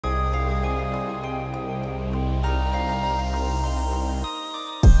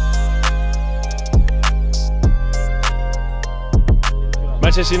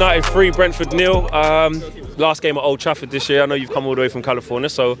Manchester United 3, Brentford 0. Last game at Old Trafford this year. I know you've come all the way from California,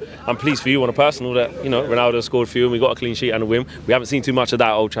 so I'm pleased for you on a personal that, you know, Ronaldo scored for you and we got a clean sheet and a win. We haven't seen too much of that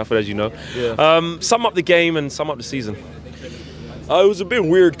at Old Trafford, as you know. Yeah. Sum up the game and sum up the season. It was a bit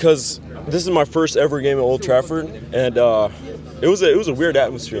weird because this is my first ever game at Old Trafford, and it was a weird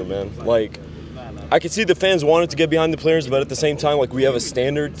atmosphere, man. Like, I could see the fans wanted to get behind the players, but at the same time, like, we have a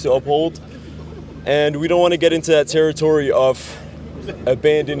standard to uphold, and we don't want to get into that territory of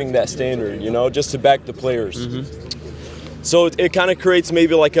abandoning that standard, you know, just to back the players. So it kind of creates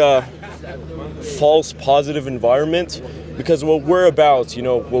maybe like a false positive environment, because what we're about, you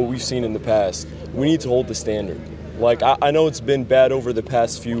know, what we've seen in the past, we need to hold the standard. Like, I know it's been bad over the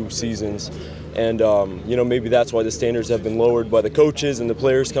past few seasons, and you know, maybe that's why the standards have been lowered by the coaches and the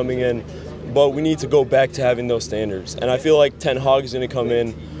players coming in, but we need to go back to having those standards. And I feel like Ten Hag is going to come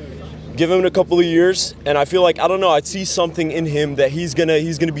in, give him a couple of years, and I feel like, I don't know, I see something in him that he's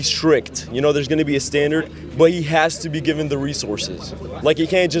gonna be strict. You know, there's gonna be a standard, but he has to be given the resources. Like, he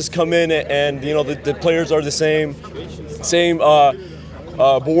can't just come in and you know, the players are the same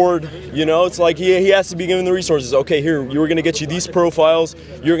board. You know, it's like he has to be given the resources. Okay, here, we're gonna get you these profiles.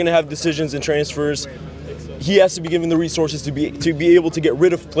 You're gonna have decisions and transfers. He has to be given the resources to be able to get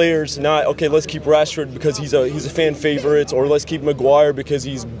rid of players. Not, okay, let's keep Rashford because he's a fan favorite, or let's keep Maguire because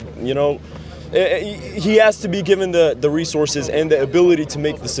he's, you know, he has to be given the resources and the ability to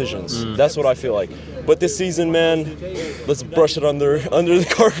make decisions. That's what I feel like. But this season, man, let's brush it under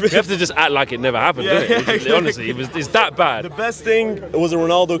the carpet. You have to just act like it never happened, don't it? Exactly. Honestly, it's that bad. The best thing was that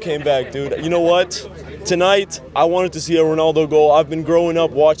Ronaldo came back, dude. You know what? Tonight, I wanted to see a Ronaldo goal. I've been growing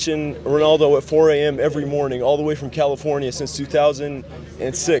up watching Ronaldo at 4 a.m. every morning, all the way from California since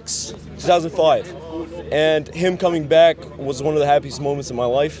 2006, 2005. And him coming back was one of the happiest moments of my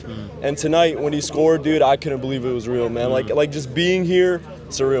life. And tonight, when he scored, dude, I couldn't believe it was real, man. Like just being here,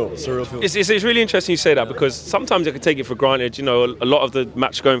 surreal feeling. It's really interesting you say that, because sometimes I can take it for granted. You know, a lot of the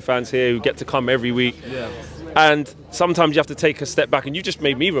match-going fans here who get to come every week. Yeah. And sometimes you have to take a step back, and you just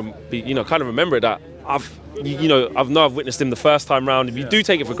made me, you know, kind of remember that I've witnessed him the first time round. If you do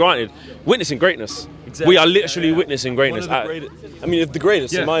take it for granted, witnessing greatness. Exactly. We are literally witnessing greatness. I mean, it's the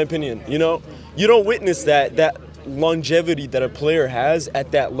greatest, in my opinion. You know, you don't witness that longevity that a player has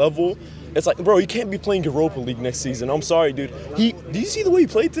at that level. It's like, bro, you can't be playing Europa League next season. I'm sorry, dude. Do you see the way he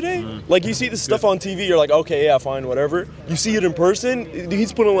played today? Like, you see this stuff on TV, you're like, okay, yeah, fine, whatever. You see it in person,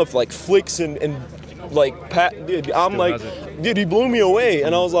 he's putting up like flicks and like, dude, I'm like, dude, he blew me away.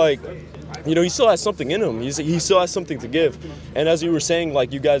 And I was like, you know, he still has something in him. He still has something to give. And as you were saying,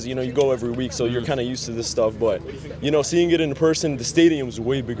 like, you guys, you know, you go every week, so you're kind of used to this stuff. But, you know, seeing it in person, the stadium's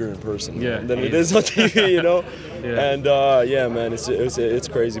way bigger in person than it is on TV, you know. And yeah, man, it's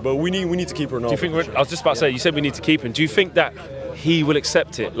crazy. But we need to keep Ronaldo. Do you think? I was just about to say, you said we need to keep him. Do you think that he will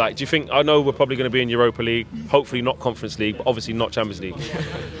accept it? Like, do you think? I know we're probably going to be in Europa League, hopefully not Conference League, but obviously not Champions League.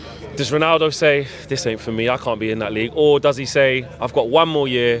 Does Ronaldo say, this ain't for me, I can't be in that league? Or does he say, I've got one more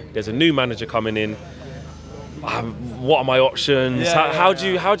year, there's a new manager coming in, what are my options? What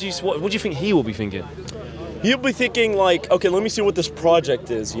do you think he will be thinking? He'll be thinking like, okay, let me see what this project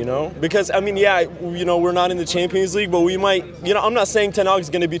is, you know? Because, I mean, yeah, you know, we're not in the Champions League, but we might, you know, I'm not saying Ten Hag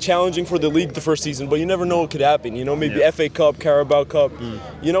is going to be challenging for the league the first season, but you never know what could happen, you know? Maybe FA Cup, Carabao Cup.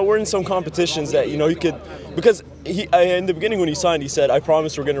 You know, we're in some competitions that, you know, he could, because in the beginning when he signed, he said, I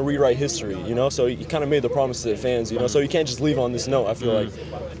promise we're going to rewrite history, you know? So he kind of made the promise to the fans, you know? So you can't just leave on this note, I feel like.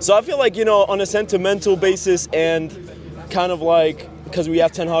 So I feel like, you know, on a sentimental basis and kind of like, because we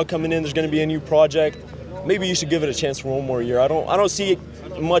have Ten Hag coming in, there's going to be a new project, maybe you should give it a chance for one more year. I don't see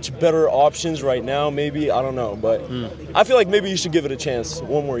much better options right now. Maybe, I don't know, but I feel like maybe you should give it a chance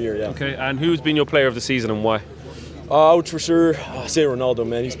one more year. Yeah. Okay. And who's been your player of the season and why? I would for sure say Ronaldo,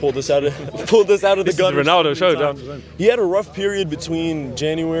 man. He's pulled us out of the gun. The Ronaldo show. He had a rough period between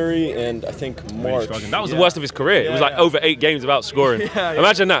January and I think March. That was the worst of his career. It was like over 8 games without scoring.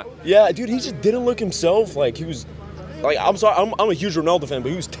 Imagine that. Yeah, dude. He just didn't look himself. Like, he was. Like, I'm sorry, I'm a huge Ronaldo fan, but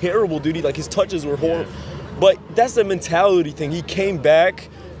he was terrible, dude. Like, his touches were horrible. But that's the mentality thing. He came back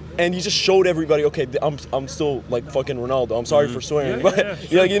and he just showed everybody, okay, I'm still like fucking Ronaldo. I'm sorry for swearing,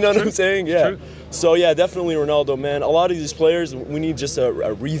 but you know what I'm saying? Yeah. True. So yeah, definitely Ronaldo, man. A lot of these players, we need just a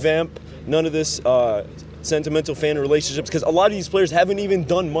revamp. None of this sentimental fan relationships, because a lot of these players haven't even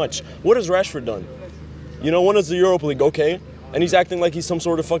done much. What has Rashford done? You know, one is the Europa League, okay. And he's acting like he's some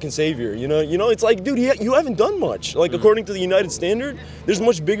sort of fucking savior, you know? It's like, dude, you haven't done much. Like, according to the United standard, there's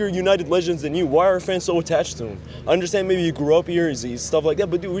much bigger United legends than you. Why are fans so attached to him? I understand maybe you grew up here, he's stuff like that,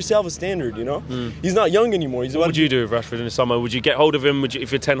 but dude, we still have a standard, you know? He's not young anymore. What would you do with Rashford in the summer? Would you get hold of him?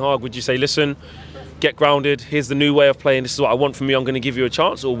 If you're Ten Hag, would you say, listen, get grounded, here's the new way of playing, this is what I want from you, I'm going to give you a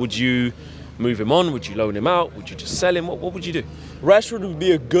chance? Or would you move him on? Would you loan him out? Would you just sell him? What would you do? Rashford would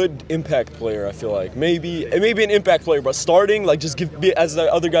be a good impact player, I feel like. Maybe an impact player, but starting, like just as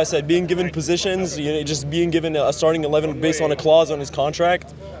the other guy said, being given positions, you know, just being given a starting 11 based on a clause on his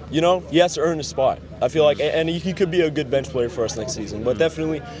contract, you know, he has to earn a spot. I feel like, and he could be a good bench player for us next season. But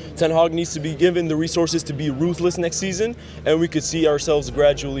definitely, Ten Hag needs to be given the resources to be ruthless next season, and we could see ourselves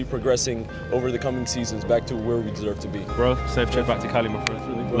gradually progressing over the coming seasons back to where we deserve to be. Bro, safe trip back to Cali, my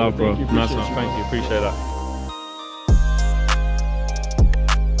friend. Love, bro. Nice one. Thank you. Appreciate that.